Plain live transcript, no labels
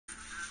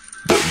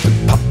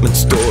department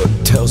store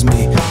tells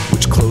me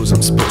which clothes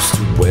I'm supposed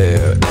to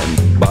wear, and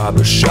the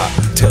barber shop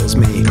tells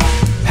me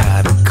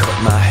how to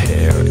cut my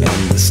hair,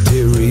 and the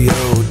stereo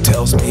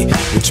tells me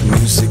which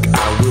music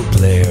I will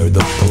blare.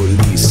 The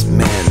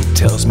policeman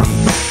tells me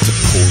to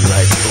pull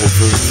right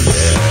over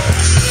there.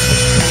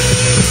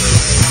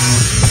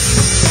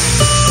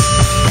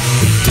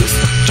 The disc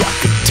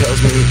jockey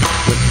tells me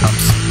when I'm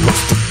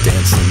supposed to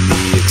dance, and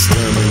the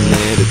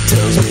exterminator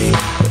tells me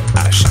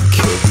that I should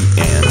kill the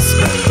ants,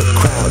 and the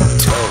crowd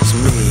tells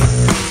me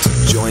to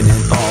join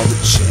in all the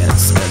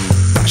chants, and the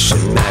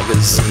fashion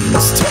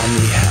magazines tell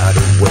me how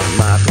to wear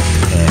my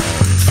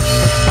pants.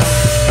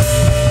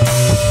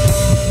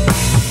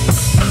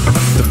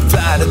 The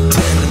flight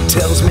attendant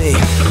tells me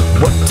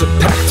what to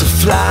pack to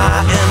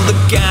fly, and the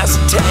gas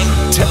tank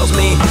tells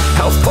me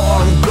how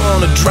far I'm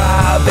gonna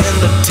drive, and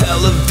the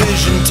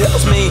television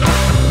tells me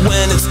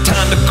when it's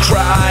time to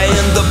cry,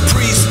 and the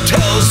priest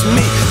tells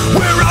me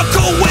where I'll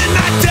go when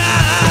I die.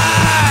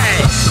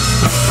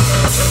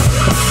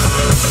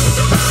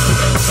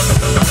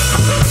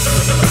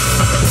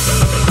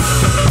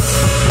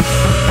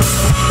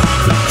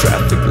 The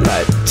traffic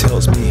light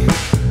tells me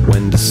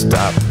when to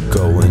stop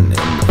going,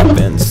 and the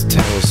fence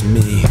tells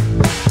me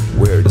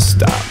where to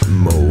stop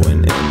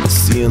mowing, and the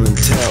ceiling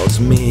tells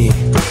me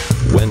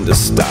when to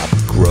stop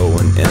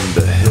growing, and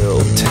the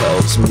hill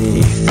tells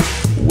me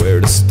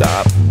where to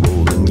stop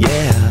rolling,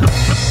 yeah.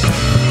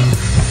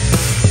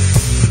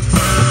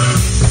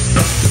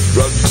 The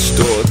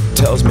drugstore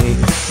tells me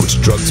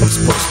which drugs I'm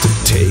supposed to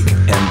take,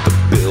 and the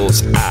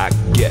bills I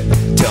get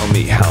tell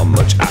me how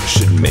much I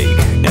should make,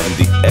 and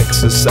the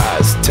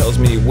exercise tells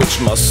me which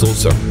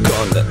muscles are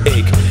gonna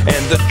ache,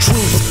 and the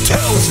truth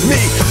tells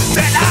me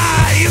that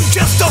I am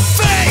just a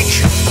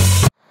fake.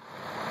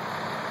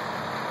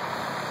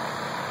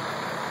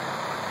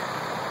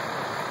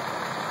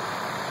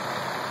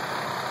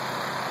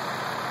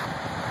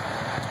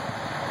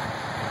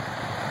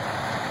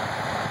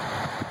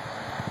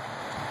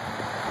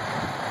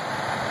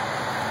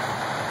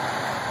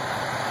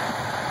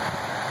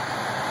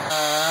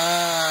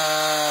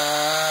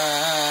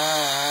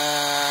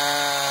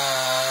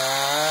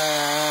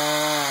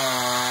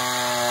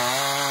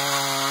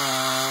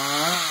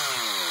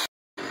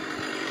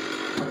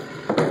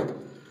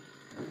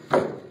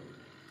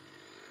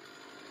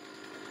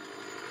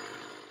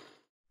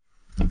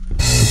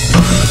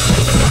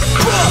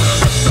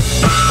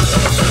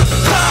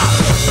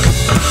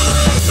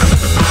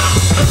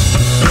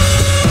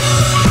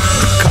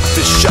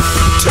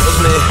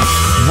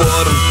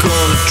 What I'm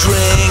gonna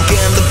drink,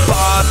 and the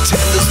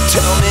bartenders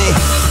tell me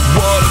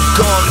what I'm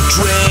gonna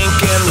drink,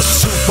 and the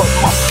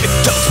supermarket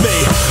tells me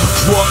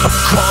what I'm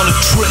gonna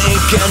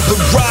drink, and the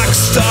rock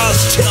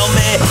stars tell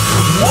me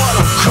what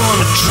I'm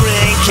gonna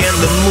drink, and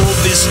the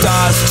movie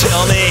stars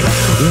tell me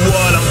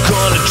what I'm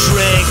gonna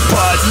drink,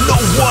 but no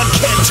one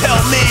can tell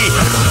me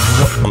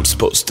what I'm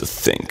supposed to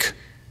think.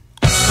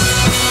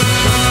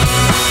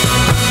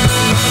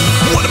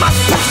 What am I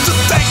supposed to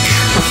think?